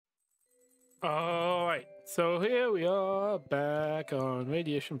All right, so here we are back on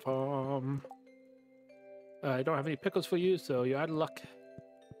Radiation Farm. I don't have any pickles for you, so you're out of luck.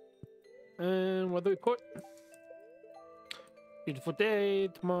 And weather report. Beautiful day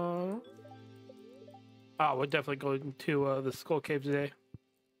tomorrow. Oh, we're definitely going to the Skull Cave today.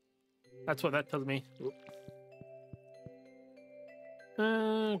 That's what that tells me.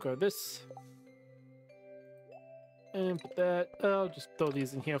 Grab this. And put that. I'll just throw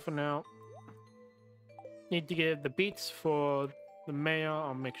these in here for now. Need to get the beets for the mayor.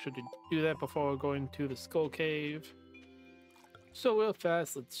 I'll make sure to do that before going to the Skull Cave. So real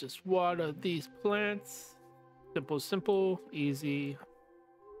fast, let's just water these plants. Simple, easy.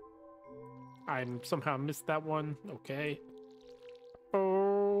 I somehow missed that one. Okay.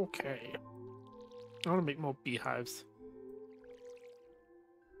 Okay. I want to make more beehives.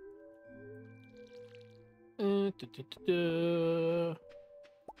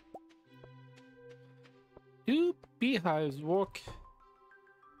 Do beehives work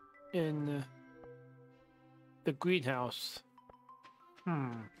in the greenhouse?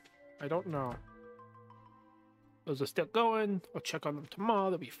 I don't know. Those are still going. I'll check on them tomorrow.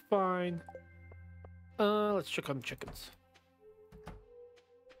 They'll be fine. Let's check on the chickens.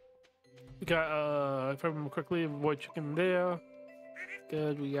 We got, if I remember correctly, void chicken there.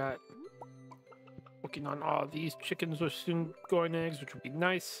 Good. We got working on all these chickens. We're soon growing eggs, which would be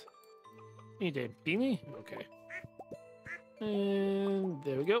nice. Need a beanie? Okay. And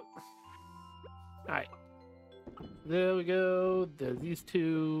there we go. Alright. There we go. There's these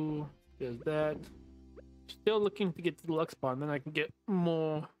two. There's that. Still looking to get to the luck spawn, then I can get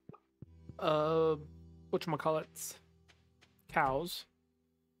more whatchamacallits, cows.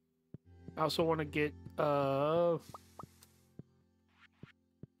 I also want to get a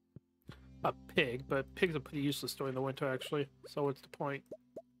pig, but pigs are pretty useless during the winter actually, so what's the point?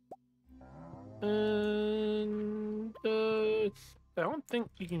 And I don't think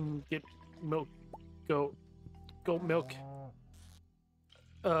you can get milk, goat milk.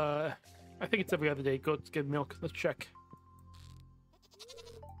 I think it's every other day goats get milk. Let's check.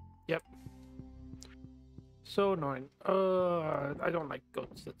 Yep. So annoying. I don't like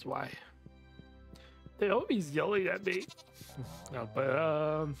goats, that's why. They're always yelling at me. No,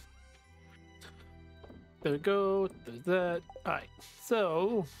 but there we go. There's that. Alright,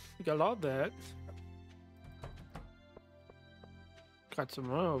 so we got all that. Got some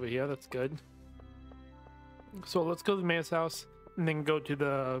more over here, that's good. So let's go to the mayor's house and then go to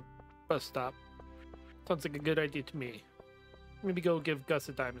the bus stop. Sounds like a good idea to me. Maybe go give Gus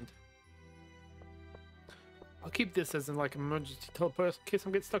a diamond. I'll keep this as in like an emergency teleport in case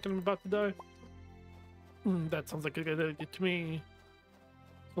I'm getting stuck and I'm about to die. That sounds like a good idea to me.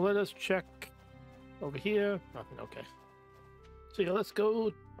 So let us check over here. Nothing, okay. So yeah, let's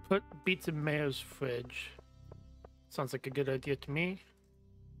go put beets in Mayor's fridge. Sounds like a good idea to me.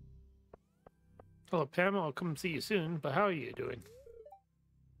 Hello, Pam. I'll come see you soon, but how are you doing?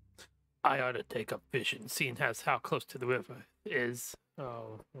 I ought to take up fishing, seeing as how close to the river it is.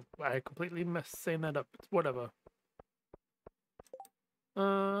 Oh, I completely messed saying that up. Whatever.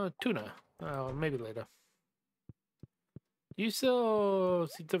 Tuna. Oh, maybe later. Do you sell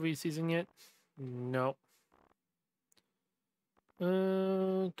seeds of season yet? No.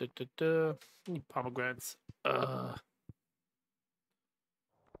 Need pomegranates. How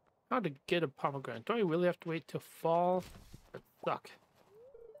to get a pomegranate? Do I really have to wait till fall? That suck.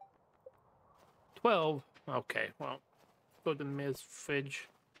 12? Okay, well, go to the mayor's fridge.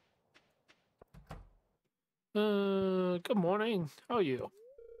 Good morning. How are you?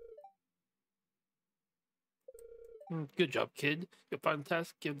 Good job, kid. You're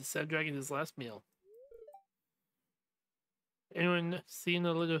fantastic. Give the sand dragon his last meal. Anyone seen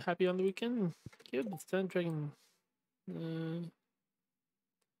a little happy on the weekend? Give the sand dragon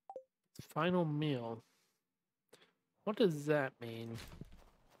final meal. What does that mean?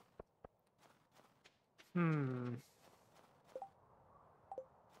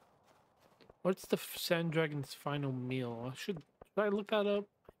 What's the sand dragon's final meal? Should I look that up?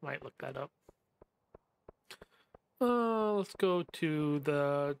 I might look that up. Let's go to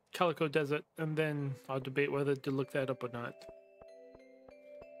the Calico Desert, and then I'll debate whether to look that up or not.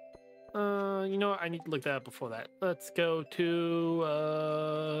 You know what? I need to look that up before that. Let's go to,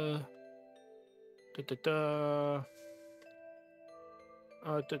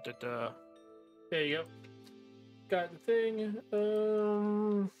 there you go. Got the thing.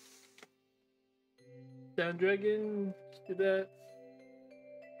 Sand dragon, do that.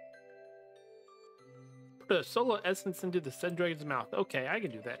 Put a solar essence into the sand dragon's mouth. Okay, I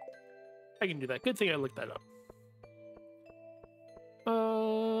can do that. I can do that. Good thing I looked that up.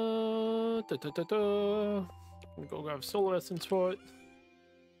 I'm gonna go grab solar essence for it.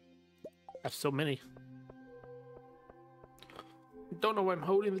 I have so many. Don't know why I'm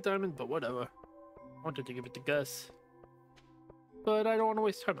holding the diamond, but whatever. I wanted to give it to Gus, but I don't want to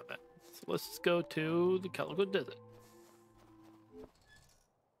waste time on that. So let's just go to the Calico Desert.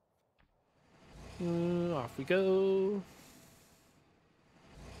 Off we go.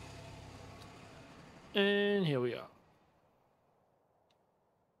 And here we are.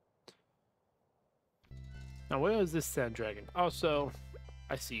 Now, where is this sand dragon? Also,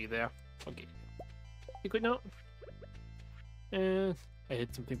 I see you there. Okay. Secret note. And I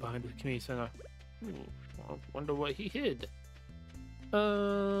hid something behind the community center. I wonder what he hid.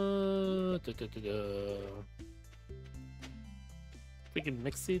 Freaking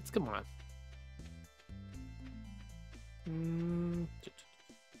mixed seeds? Come on.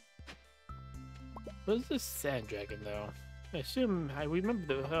 What is this sand dragon, though? I assume I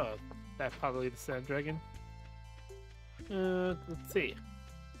remember that's probably the sand dragon. Let's see.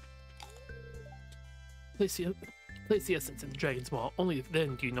 Place the essence in the dragon's maw. Only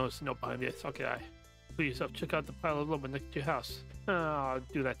then do you notice the note behind this. Okay, for yourself, check out the pile of lumber next to your house. I'll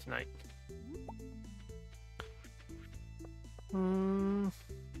do that tonight.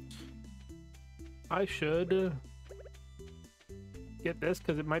 I should get this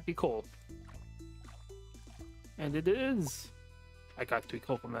because it might be coal. And it is. I got 3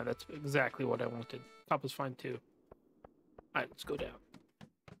 coal from that. That's exactly what I wanted. Copper's fine too. Alright, let's go down.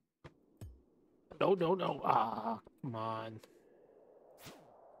 No. Ah, come on.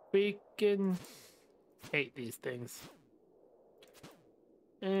 Freaking hate these things.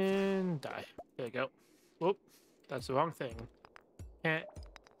 And die. There you go. Whoop. That's the wrong thing. Can't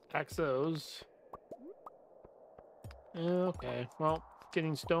axe those. Okay, well,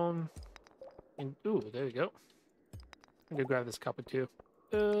 getting stone. And, ooh, there you go. I'm gonna grab this copper too.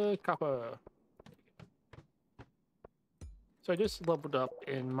 Copper. So I just leveled up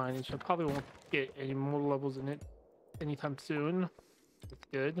in mining, so I probably won't get any more levels in it anytime soon. That's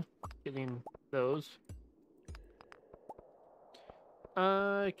good. Getting those.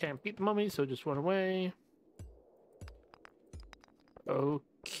 I can't beat the mummy, so just run away.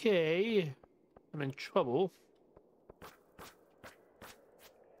 Okay. I'm in trouble.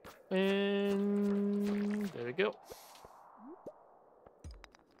 And there we go.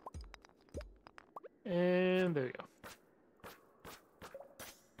 And there we go.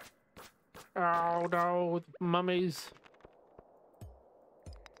 Oh no, the mummies.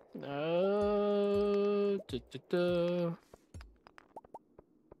 No.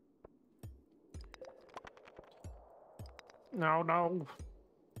 No.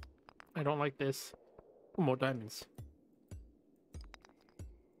 I don't like this. More diamonds.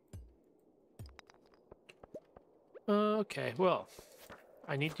 Okay, well,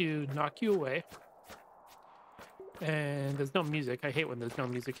 I need to knock you away. And there's no music. I hate when there's no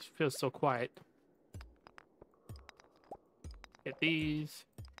music. It feels so quiet. Get these.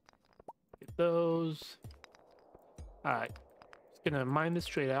 Get those. Alright. Just gonna mine this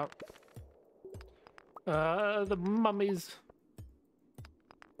straight out. The mummies.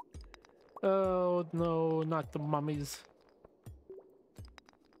 Oh, no, not the mummies.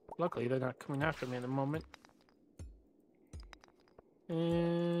 Luckily, they're not coming after me in the moment.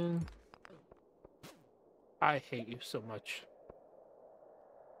 And I hate you so much.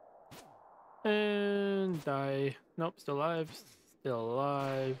 And die. Nope, still alive. Still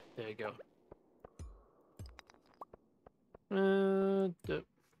alive. There you go.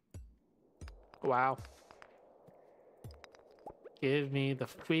 Wow. Give me the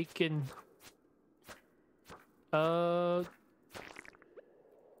freaking... Oh,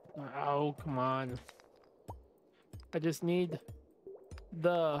 come on. I just need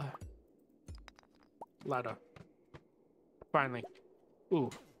the ladder. Finally. Ooh.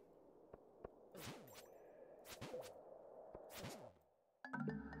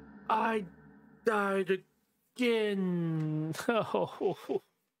 I died again.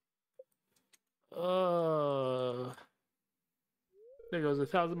 Oh. There goes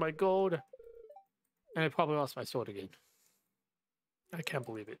 1,000 of my gold. And I probably lost my sword again. I can't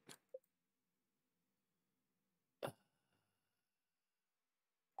believe it.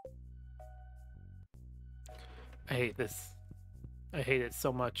 I hate this. I hate it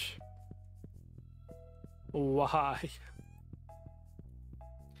so much. Why?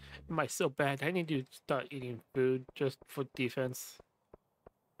 Am I so bad? I need to start eating food just for defense.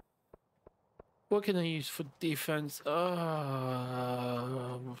 What can I use for defense?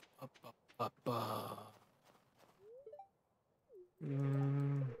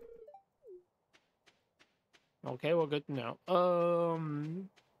 Okay, we're good now.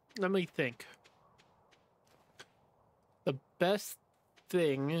 Let me think. The best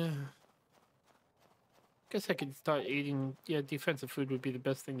thing... guess I could start eating... Yeah, defensive food would be the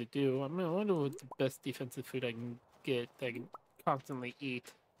best thing to do. I mean, I wonder what the best defensive food I can get that I can constantly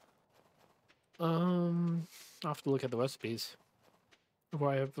eat. I'll have to look at the recipes.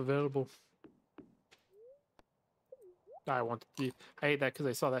 What I have available. I wanted to... I ate that because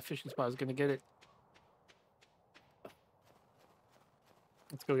I saw that fishing spot. I was going to get it.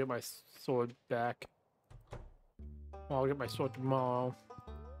 Let's go get my sword back. Well, I'll get my sword tomorrow.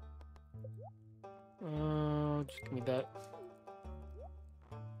 Just give me that.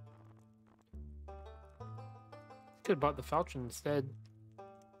 Could have bought the falchion instead.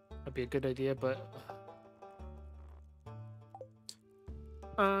 That'd be a good idea, but...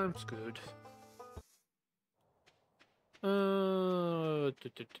 I'm screwed.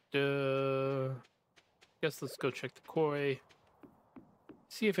 Guess let's go check the quarry.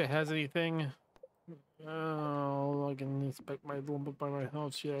 See if it has anything. Oh, I can inspect my lumber by my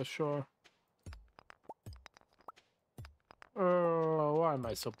house. Yeah, sure. Oh, why am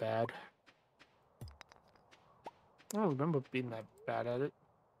I so bad? I don't remember being that bad at it.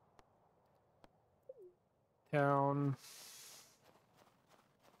 Town.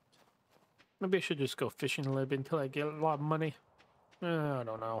 Maybe I should just go fishing a little bit until I get a lot of money. I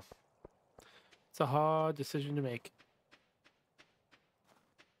don't know. It's a hard decision to make.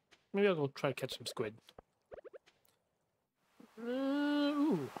 Maybe I'll go try to catch some squid.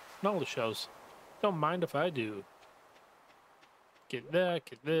 Ooh, knowledge shows. Don't mind if I do. Get that,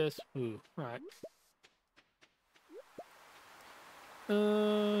 get this. Ooh, alright.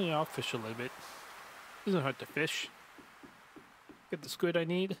 Yeah, I'll fish a little bit. Doesn't hurt to fish. Get the squid I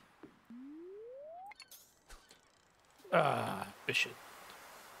need. Fish it.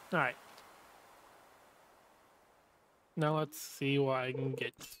 Alright. Now let's see what I can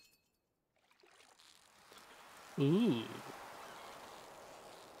get. Ooh.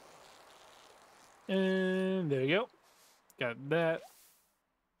 And there we go. Got that.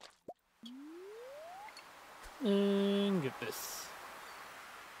 And get this.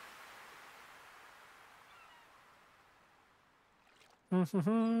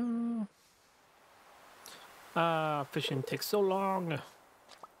 Fishing takes so long.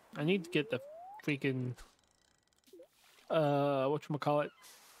 I need to get the freaking whatchamacallit.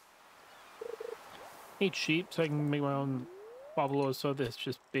 Need sheep so I can make my own buffalo so this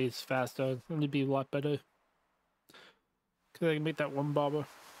just bathes faster. It'd be a lot better. Cause I can make that one bobber.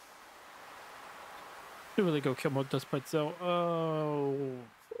 Should really go kill more dust bites though. Oh.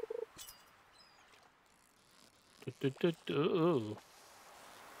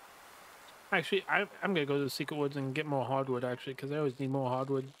 Actually, I'm gonna go to the secret woods and get more hardwood actually, because I always need more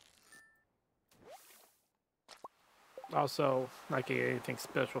hardwood. Also, not getting anything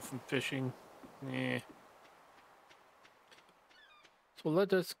special from fishing. Yeah. So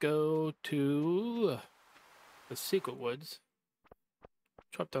let us go to the secret woods.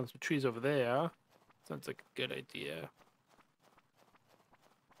 Chop down some trees over there. Sounds like a good idea.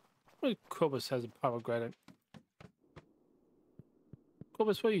 Well, Krobus has a pomegranate.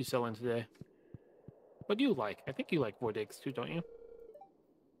 Krobus, what are you selling today? What do you like? I think you like wood eggs too, don't you?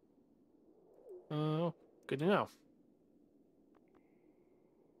 Oh, good to know.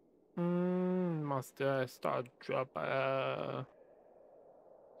 Must start drop. Oh,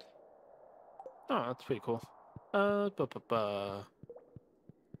 that's pretty cool.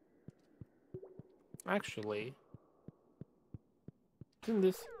 Actually, isn't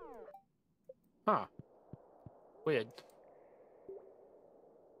this? Huh. Weird.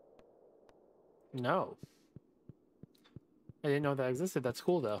 No. I didn't know that existed. That's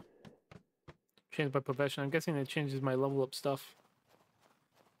cool though. Change my profession. I'm guessing it changes my level up stuff.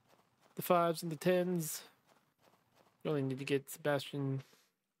 The 5s and the 10s. Really need to get Sebastian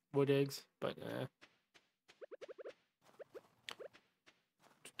wood eggs, but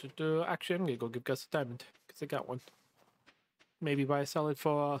actually I'm gonna go give Gus a diamond, because I got one. Maybe buy a salad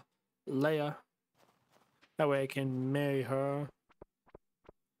for Leia. That way I can marry her.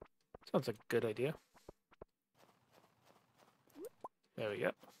 Sounds like a good idea. There we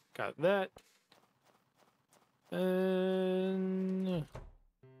go. Got that. And...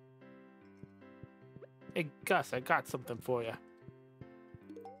 hey, Gus, I got something for you.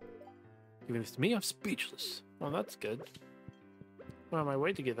 Giving this to me? I'm speechless. Well, that's good. I'm on my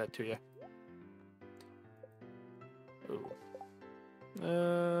way to give that to you.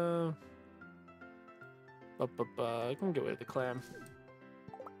 Oh. I can get rid of the clam.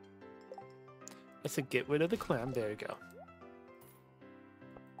 I said get rid of the clam. There you go.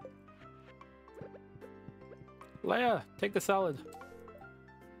 Leia, take the salad.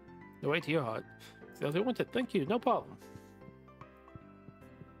 The way to your heart. Sales, I wanted. Thank you. No problem.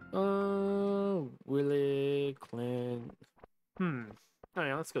 Willie, Clint. Oh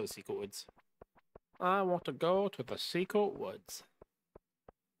yeah, let's go to Secret Woods. I want to go to the Secret Woods.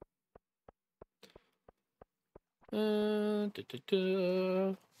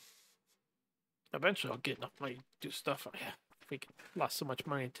 Eventually I'll get enough money to do stuff. I freaking lost so much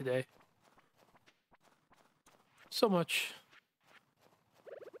money today. So much.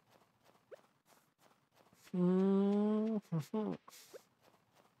 Oh,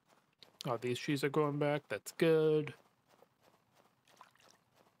 these trees are growing back. That's good.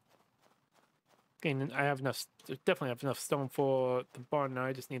 And I have enough. Definitely have enough stone for the barn now.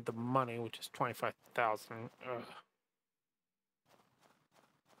 I just need the money, which is 25,000.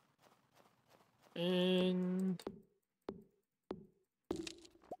 And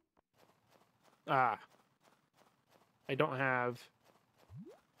I don't have.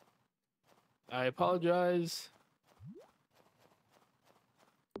 I apologize.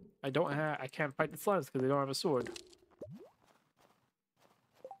 I can't fight the slimes because they don't have a sword.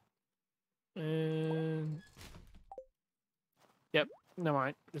 And yep, never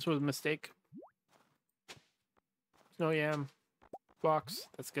mind. This was a mistake. Snow yam box.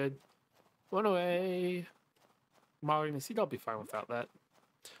 That's good. Run away. Marley seed. I'll be fine without that.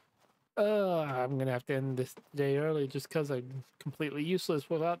 I'm gonna have to end this day early just because I'm completely useless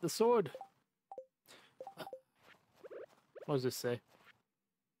without the sword. What does this say?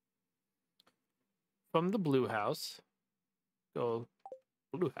 From the blue house. Go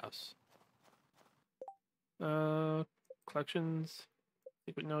blue house. Collections.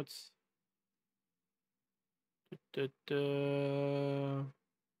 Secret notes.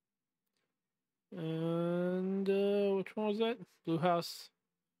 And which one was that? Blue house.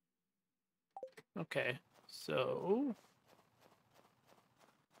 Okay, so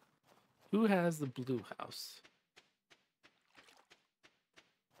who has the blue house?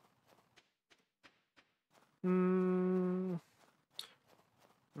 No,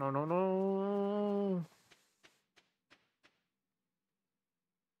 no, no.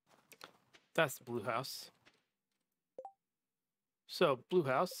 That's the blue house. So, blue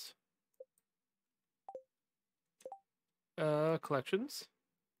house. Collections.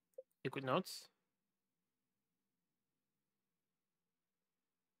 Liquid notes.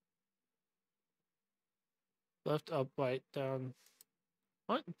 Left, up, right, down.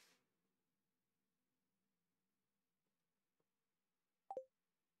 What?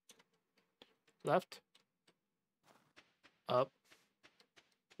 Left. Up.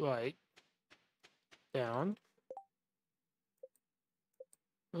 Right. Down.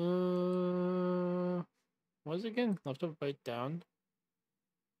 What is it again? Left, up, right, down.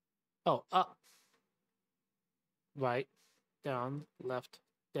 Oh, up. Right. Down. Left.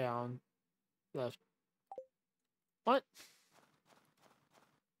 Down. Left. What?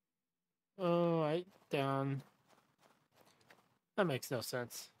 Right. Down. That makes no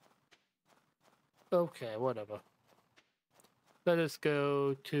sense. Okay, whatever. Let us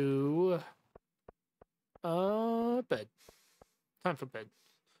go to bed. Time for bed.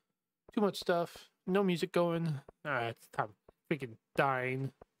 Too much stuff. No music going. Alright, it's time. Freaking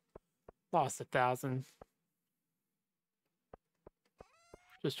dying. Lost 1,000.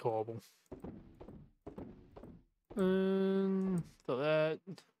 Just horrible. So that.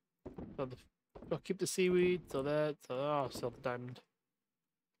 So the, I'll keep the seaweed. So that. So I'll sell the diamond.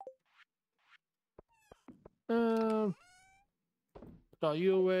 Throw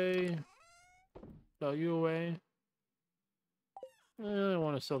you away. Throw you away. I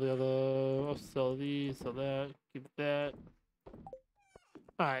want to sell the other. I'll sell these, sell that, keep that.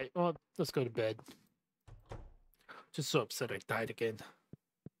 Alright, well, let's go to bed. Just so upset I died again.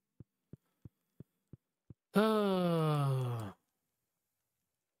 I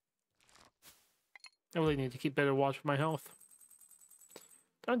really need to keep better watch for my health.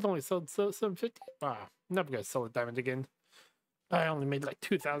 Diamond's only sold 750. Wow, never gonna sell a diamond again. I only made like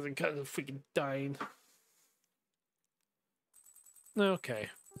 2,000 because of freaking dying. Okay,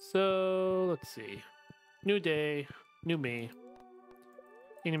 so let's see. New day, new me.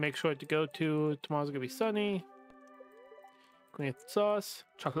 Need to make sure to go to. Tomorrow's gonna be sunny. Green sauce,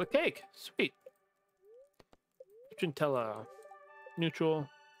 chocolate cake, sweet. Gentella, neutral.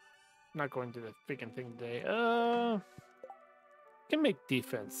 Not going to the freaking thing today. Can make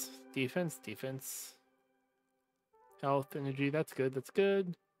defense, defense. Health, energy. That's good. That's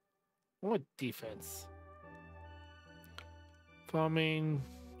good. I want defense. Farming,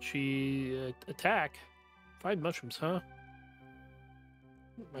 cheese, attack. 5 mushrooms, huh?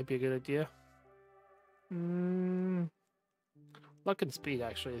 Might be a good idea. Luck and speed,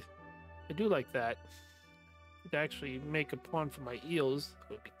 actually. I do like that. To actually make a pond for my eels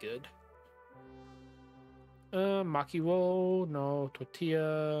would be good. Maki roll, no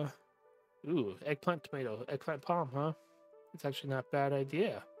tortilla. Ooh, eggplant tomato, eggplant palm, huh? It's actually not a bad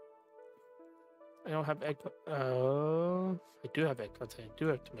idea. I don't have eggplant. I do have eggplants. I do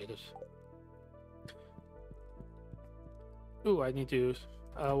have tomatoes. Ooh, I need to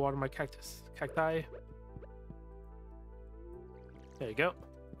water my cacti. There you go.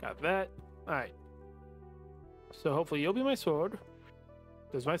 Got that. All right. So hopefully you'll be my sword.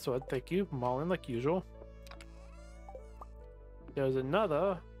 There's my sword. Thank you, Marlin, like usual. There's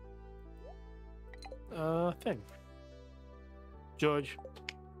another thing. George,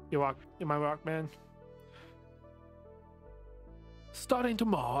 you're my rock man. Starting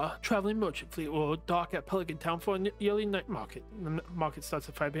tomorrow, traveling merchant fleet will dock at Pelican Town for a yearly night market. The market starts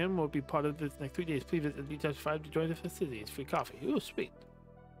at 5 p.m. Will be part of this next 3 days. Please visit the 5 to join the festivities. Free coffee. Ooh, sweet.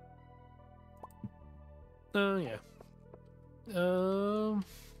 Yeah.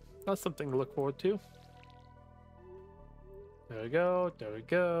 That's something to look forward to. There we go. There we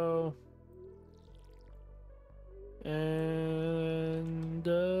go. And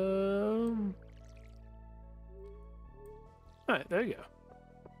all right, there you go.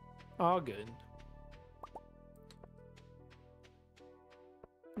 All good.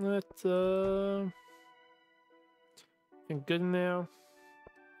 Let's think good now.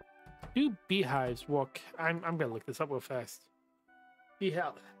 Do beehives work? I'm gonna look this up real fast.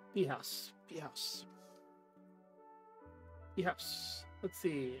 Beehouse. Let's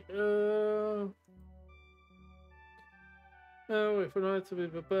see. Oh, wait for not to be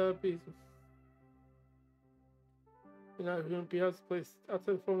bees. You're not going to be house placed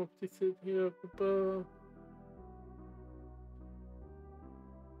outside the form of police here.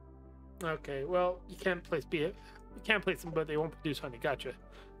 Okay, well, you can't place bee. You can't place them, but they won't produce honey. Gotcha.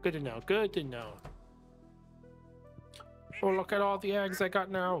 Good to know. Good to know. Oh, look at all the eggs I got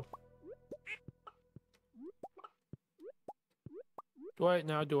now. Do I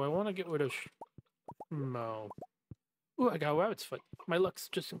want to get rid of... No. Ooh, I got a rabbit's foot. My luck's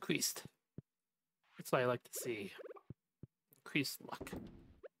just increased. That's what I like to see. Increased luck.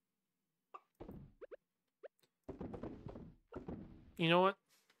 You know what?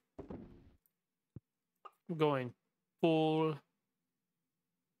 I'm going full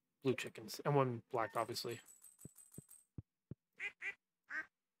blue chickens. And one black, obviously.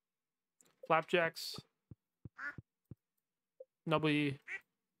 Flapjacks. Nobody.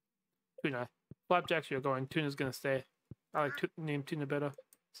 Tuna. Flapjacks, you're going. Tuna's gonna stay. I like name Tuna better.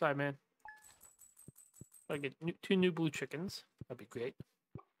 Sorry, man. I get 2 new blue chickens. That'd be great.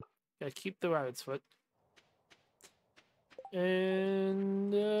 Gotta keep the rabbit's foot.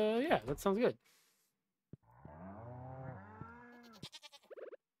 And yeah, that sounds good.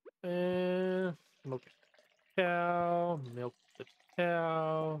 And milk the cow. Milk the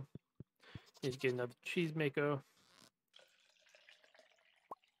cow. Need to get another cheese maker.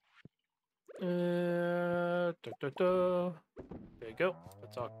 There you go.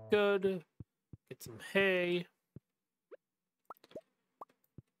 That's all good. Get some hay.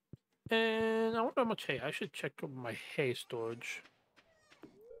 And I wonder how much hay. I should check my hay storage.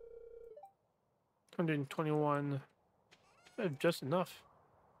 121. Just enough.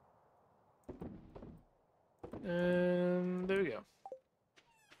 And there we go.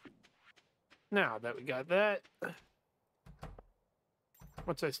 Now that we got that,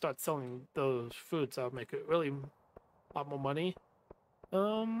 once I start selling those fruits, I'll make it really a lot more money.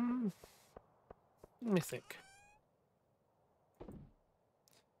 Let me think.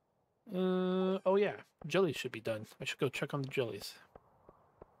 Oh yeah, jellies should be done. I should go check on the jellies.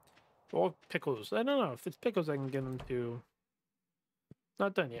 Or pickles. I don't know. If it's pickles, I can get them to...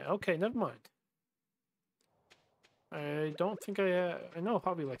 Not done yet. Okay, never mind. I don't think I know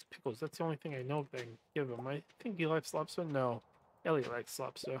Hobby likes pickles. That's the only thing I know that I can give him. I think he likes lobster. No. Ellie likes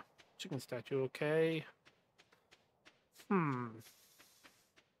lobster. Chicken statue, okay.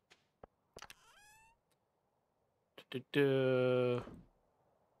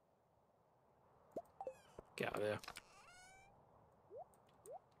 Get out of there.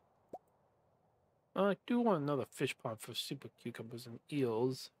 I do want another fish pond for super cucumbers and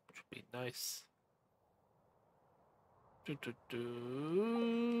eels, which would be nice. I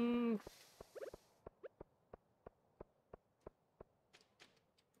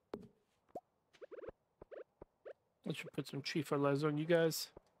should put some tree fertilizer on you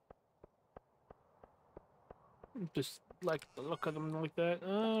guys. Just like the look of them like that.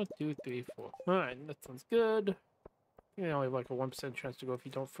 2, 3, 4. Alright, that sounds good. You only have like a 1% chance to go if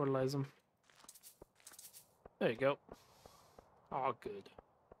you don't fertilize them. There you go. All good.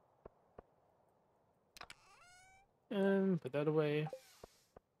 And put that away.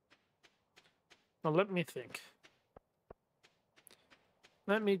 Now let me think.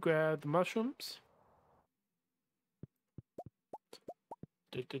 Let me grab the mushrooms.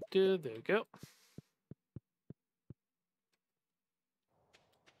 There we go.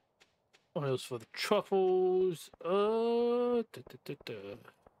 Oils for the truffles.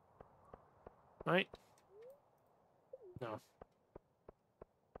 Right? No.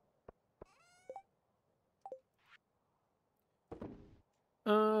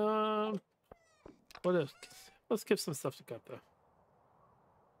 What else? Let's give some stuff to Gunther.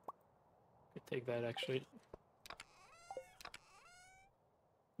 Take that actually.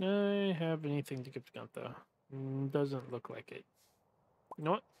 I have anything to give to Gunther? Doesn't look like it. You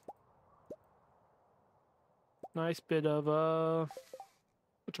know what? Nice bit of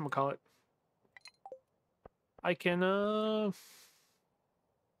whatchamacallit. I can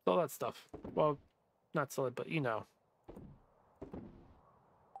sell that stuff. Well, not sell it, but you know.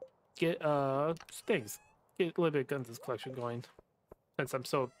 Get things. Get a little bit of Gunther's collection going. Since I'm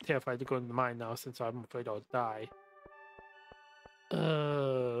so terrified to go into the mine now, since I'm afraid I'll die.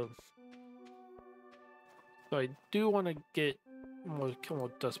 So I do want to get more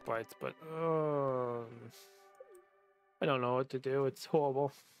dust bites, but I don't know what to do. It's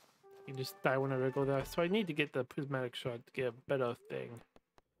horrible. You just die whenever I go there. So I need to get the prismatic shard to get a better thing.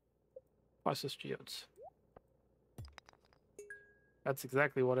 Process geodes. That's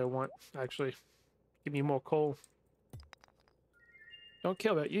exactly what I want, actually. Give me more coal. Don't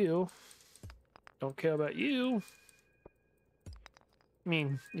care about you. Don't care about you. I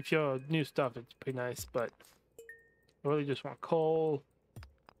mean, if you're new stuff, it's pretty nice, but I really just want coal.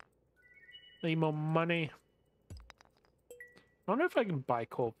 Need more money. I wonder if I can buy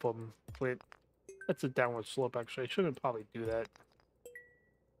coal from Flint. That's a downward slope, actually. I shouldn't probably do that.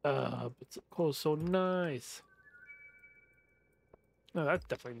 But coal's so nice. No, that's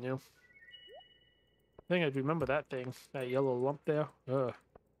definitely new. I think I'd remember that thing. That yellow lump there. Ugh.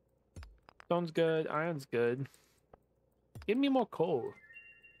 Stone's good. Iron's good. Give me more coal.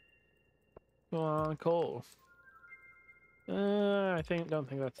 Come on, coal. Don't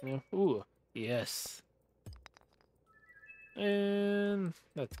think that's new. Ooh, yes. And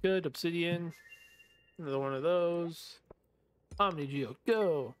that's good. Obsidian. Another one of those. Omni Geo,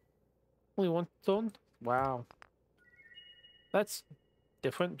 go. Only one stone? Wow. That's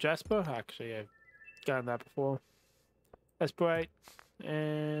different. Jasper? Actually, I've gotten that before. Esperite.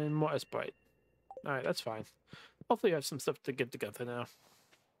 And more Esperite. Alright, that's fine. Hopefully I have some stuff to get together now.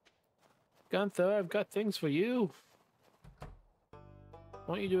 Gunther, I've got things for you. I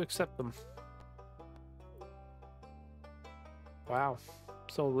want you to accept them. Wow.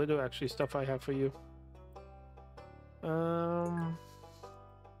 So little actually stuff I have for you.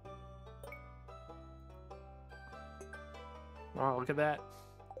 Wow, look at that.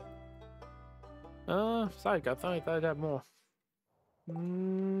 Sorry, Gunther, I thought I'd have more.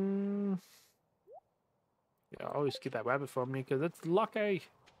 Yeah, always keep that rabbit for me because it's lucky.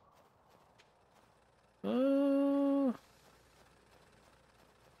 Well,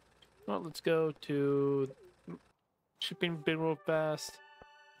 let's go to shipping bin real fast.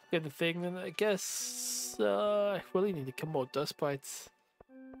 Get the thing, then I guess I really need to get more dust bites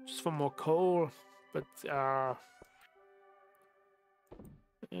just for more coal. But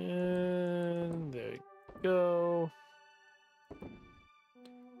and there we go. Can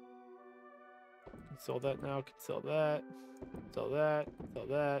sell that now. Can sell that. Sell that. Sell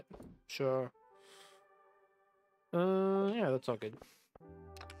that. Sure. Yeah, that's all good.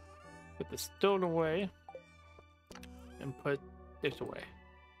 Put the stone away and put this away.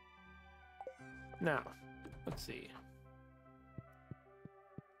 Now, let's see.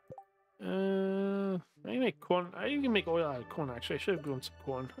 I can make corn. I can make oil out of corn. Actually, I should have grown some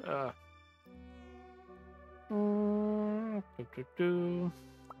corn.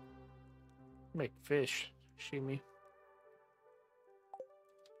 Make fish. Shimmy.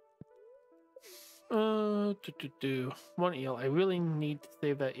 One eel. I really need to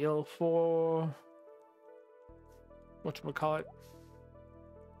save that eel for whatchamacallit.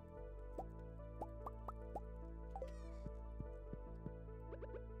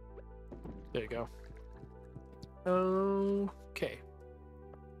 There you go. Okay.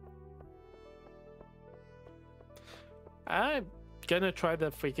 I'm gonna try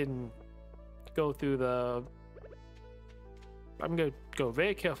to freaking go through the... I'm gonna go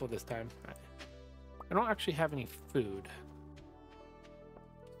very careful this time. I don't actually have any food.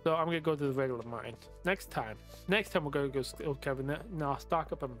 So I'm gonna go to the regular mine. Next time we're gonna go skill cabinet. Now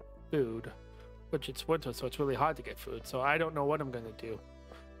stock up on food. Which it's winter, so it's really hard to get food. So I don't know what I'm gonna do.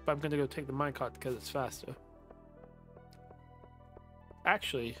 But I'm gonna go take the minecart because it's faster.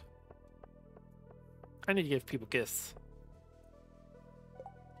 Actually, I need to give people gifts.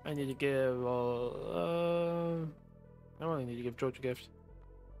 I need to give, I only need to give George a gift.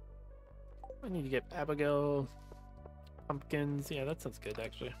 I need to give Abigail pumpkins. Yeah, that sounds good,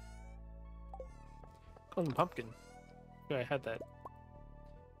 actually. Golden pumpkin. Yeah, I had that.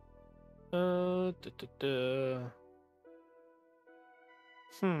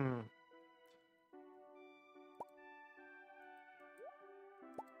 Hmm.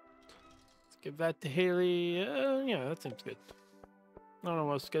 Let's give that to Haley. Yeah, that seems good. I don't know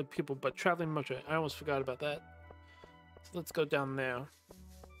what's good, people, but traveling merchant. I almost forgot about that. So let's go down there.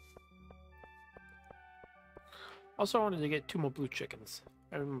 Also, I wanted to get 2 more blue chickens.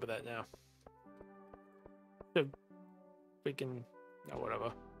 I remember that now. Freaking, no,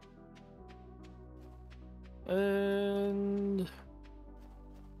 whatever. And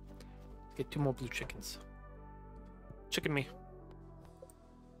get 2 more blue chickens. Chicken me.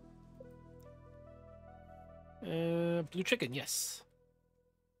 Blue chicken, yes.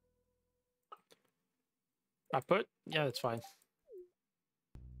 I put? Yeah, that's fine.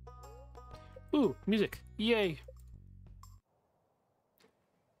 Ooh, music. Yay.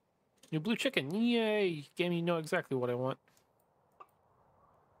 New blue chicken. Yay. Game, you know exactly what I want.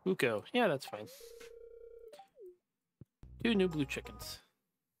 Uko. Yeah, that's fine. 2 new blue chickens.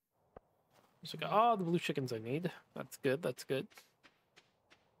 So I got all the blue chickens I need. That's good, that's good.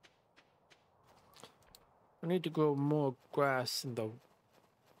 I need to grow more grass in the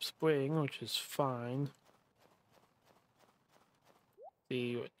spring, which is fine.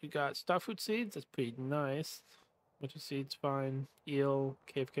 See what you got. Starfruit seeds, that's pretty nice. Winter seeds, fine. Eel,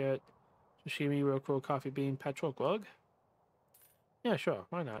 cave carrot, sashimi, roko, coffee bean, patchwork log. Yeah, sure,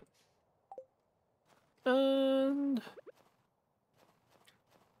 why not? And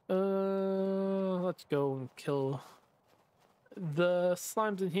let's go and kill the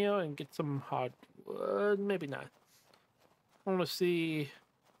slimes in here and get some hardwood. Maybe not. I want to see if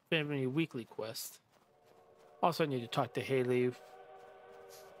they have any weekly quests. Also, I need to talk to Haley.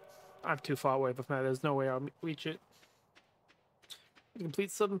 I'm too far away from that. There's no way I'll reach it. The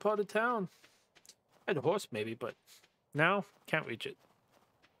complete southern part of town. I had a horse maybe, but now can't reach it.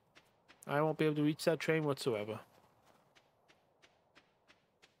 I won't be able to reach that train whatsoever.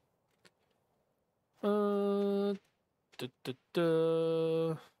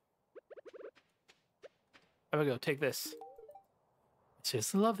 There we go. Take this. I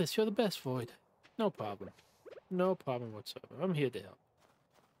just love this. You're the best, Void. No problem. No problem whatsoever. I'm here to help.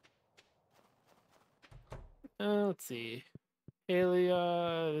 Let's see. Haley,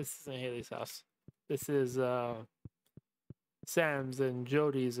 this isn't Haley's house. This is, Sam's and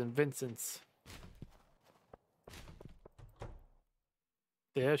Jody's and Vincent's.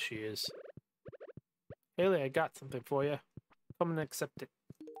 There she is. Haley, I got something for you. Come and accept it.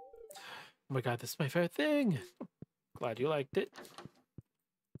 Oh my god, this is my favorite thing. Glad you liked it.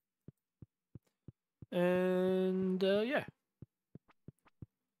 And, yeah.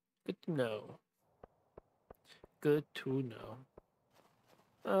 Good to know. Good to know.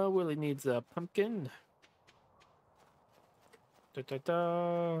 Willie needs a pumpkin.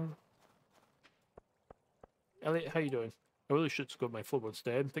 Elliot, how you doing? I really should score my football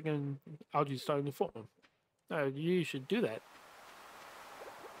today. I'm thinking Algae's starting to form. You should do that.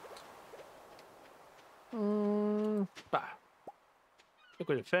 Bah. Look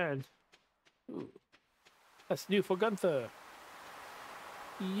at a fan. Ooh. That's new for Gunther.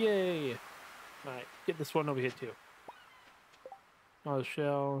 Yay. Alright, get this one over here too. Oh,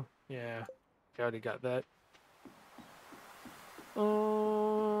 shell. Yeah, I already got that.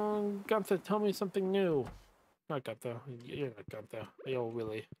 Gunther, tell me something new. Not Gunther. You're not Gunther. You're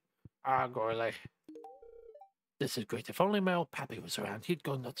Willie. Ah, Gorley. This is great. If only my old pappy was around, he'd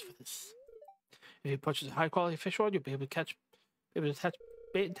go nuts for this. If you purchase a high-quality fish rod, you'll be able to catch, attach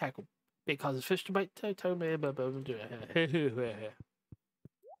bait and tackle. Bait causes fish to bite. Tell me about something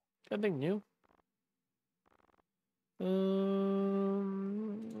new.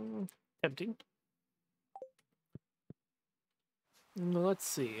 Tempting. Let's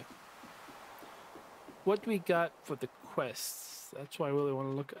see. What we got for the quests? That's what I really want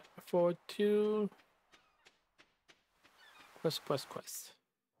to look forward to. Quest.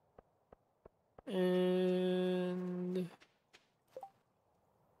 And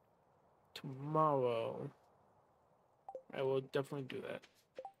tomorrow, I will definitely do that.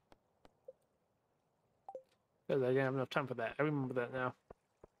 Because I didn't have enough time for that. I remember that now.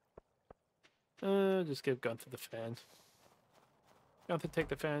 Just give Gunther the fan. Gunther, take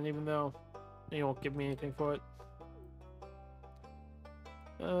the fan, even though you won't give me anything for it.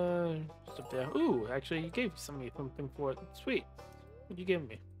 Just up there. Ooh, actually, you gave somebody something for it. Sweet. What'd you give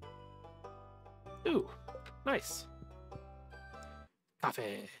me? Ooh, nice.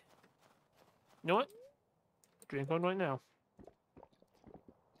 Coffee. You know what? Drink one right now.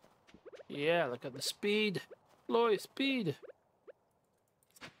 Yeah, look at the speed. Loy, speed.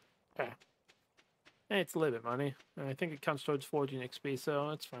 Okay. Hey, it's a little bit money. I think it counts towards 14 XP, so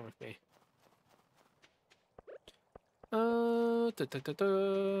it's fine with me. Oh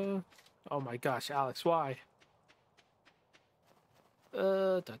my gosh, Alex, why?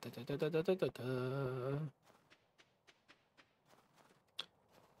 How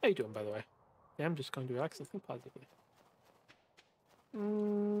you doing, by the way? Yeah, I'm just going to relax and think positively.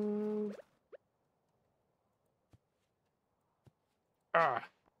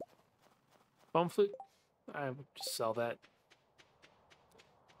 Bone flute? I would just sell that.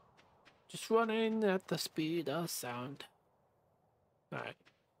 Just running at the speed of sound. Alright,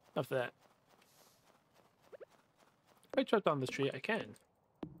 enough of that. If I chop down this tree, I can.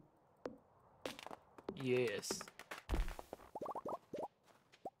 Yes.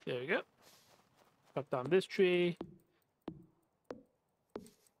 There we go. Chop down this tree.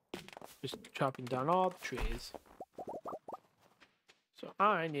 Just chopping down all the trees. So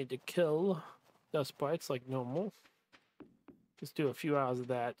I need to kill dust bites like normal. Just do a few hours of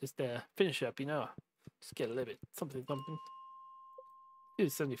that just to finish up, you know. Just get a little bit something. Do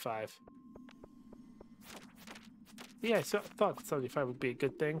 75. Yeah, I thought 75 would be a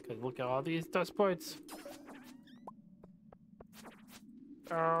good thing, because look at all these dust bites.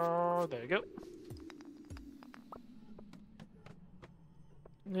 Oh, there you go.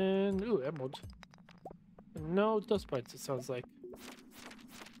 And, ooh, emeralds. No dust bites, it sounds like.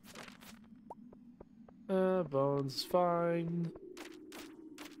 Bones, fine.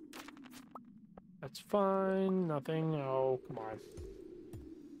 That's fine. Nothing. Oh, come on.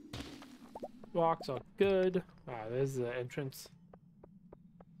 Rocks are good. Ah, there's the entrance.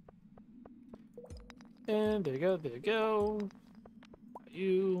 And there you go, there you go.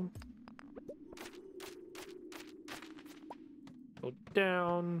 You. Go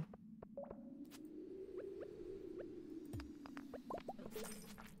down.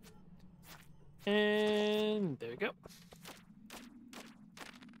 And there we go.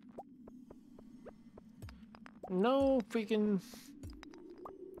 No freaking...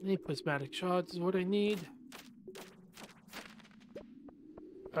 Any prismatic shards is what I need.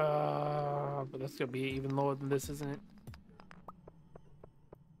 But that's gonna be even lower than this, isn't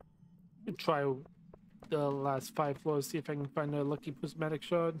it? Try the last 5 floors, see if I can find a lucky prismatic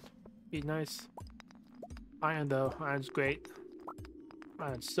shard. Be nice. Iron though, iron's great.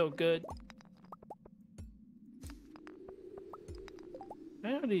 Iron's so good.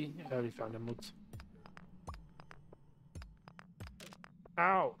 I already found emeralds.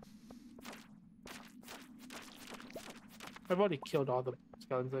 Ow! I've already killed all the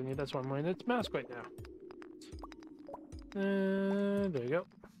skeletons I need, that's why I'm wearing its mask right now. There you go.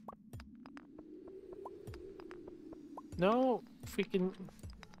 No, freaking...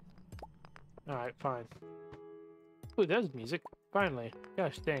 Alright, fine. Ooh, there's music. Finally.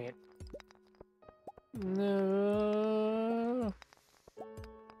 Gosh dang it. No.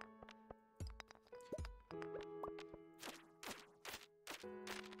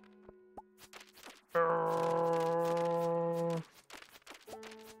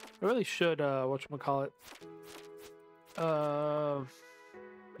 I really should, whatchamacallit,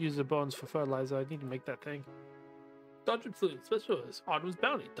 use the bones for fertilizer. I need to make that thing. Dodging Fluid Specialist, Autumn's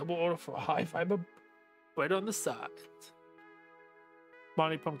Bounty, double order for high fiber bread on the side.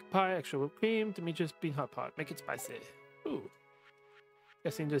 Bonnie pumpkin pie, extra whipped cream, Demetrius bean hot pot, make it spicy. Ooh.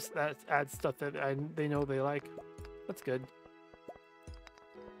 Guessing just that adds stuff that they know they like. That's good.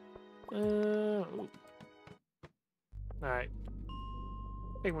 Ooh. Alright.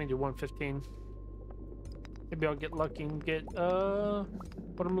 I think we can do 115. Maybe I'll get lucky and get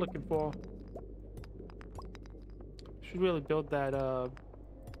what I'm looking for. Should really build that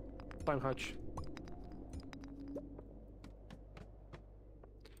climb hutch.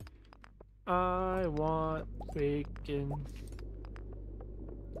 I want freaking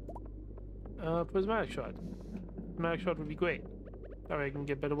prismatic shard. Prismatic shard would be great. That way I can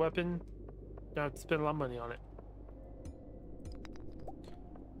get a better weapon. Don't have to spend a lot of money on it.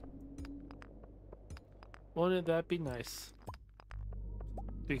 Wouldn't that be nice?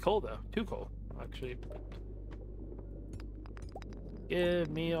 Be cold though. Too cold, actually. Give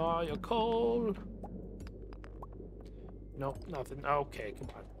me all your coal. Nope, nothing. Okay, come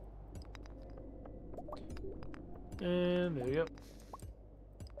on. And there we go.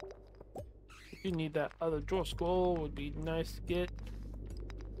 If you need that other draw scroll, would be nice to get.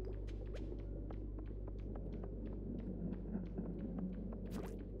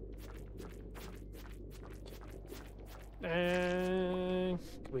 And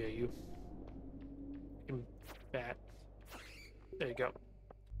come here, you. You bat. There you go.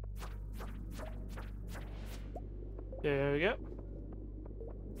 There we go.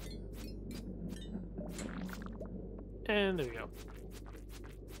 And there we go.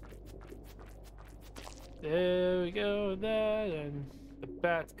 There we go. That and the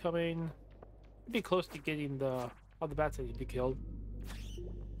bat's coming. Be close to getting the all the bats I need to kill.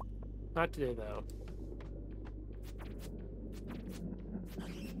 Not today though.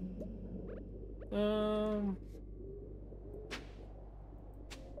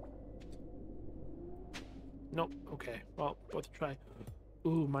 Nope. Okay. Well, worth a try.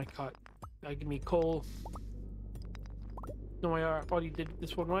 Ooh, my god. Now give me coal. No, I already did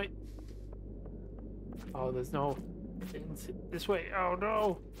this one right. Oh, there's no. This way. Oh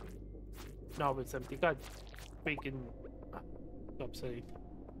no. No, it's empty. God, freaking upsetting.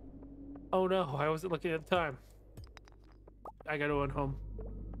 Oh no, I wasn't looking at the time. I gotta run home.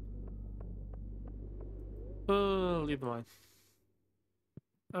 Leave them on.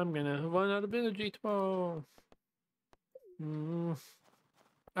 I'm gonna run out of energy tomorrow.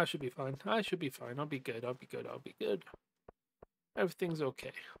 I should be fine. I should be fine. I'll be good. I'll be good. I'll be good. Everything's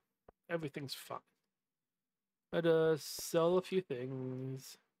okay. Everything's fine. I'd sell a few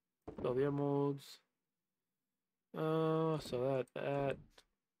things. Sell the emeralds. So that.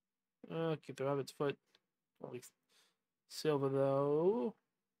 Keep the rabbit's foot. Only silver though.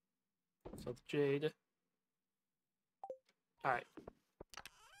 Sell the jade. Alright.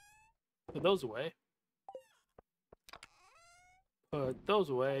 Put those away. Put those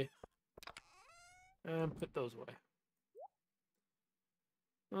away. And put those away.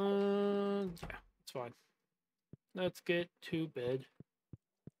 Yeah, it's fine. Let's get to bed.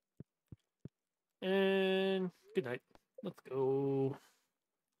 And good night. Let's go.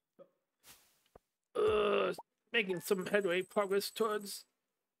 Making some headway progress towards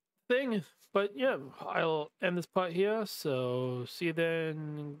thing. But yeah, I'll end this part here. So see you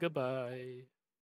then. Goodbye.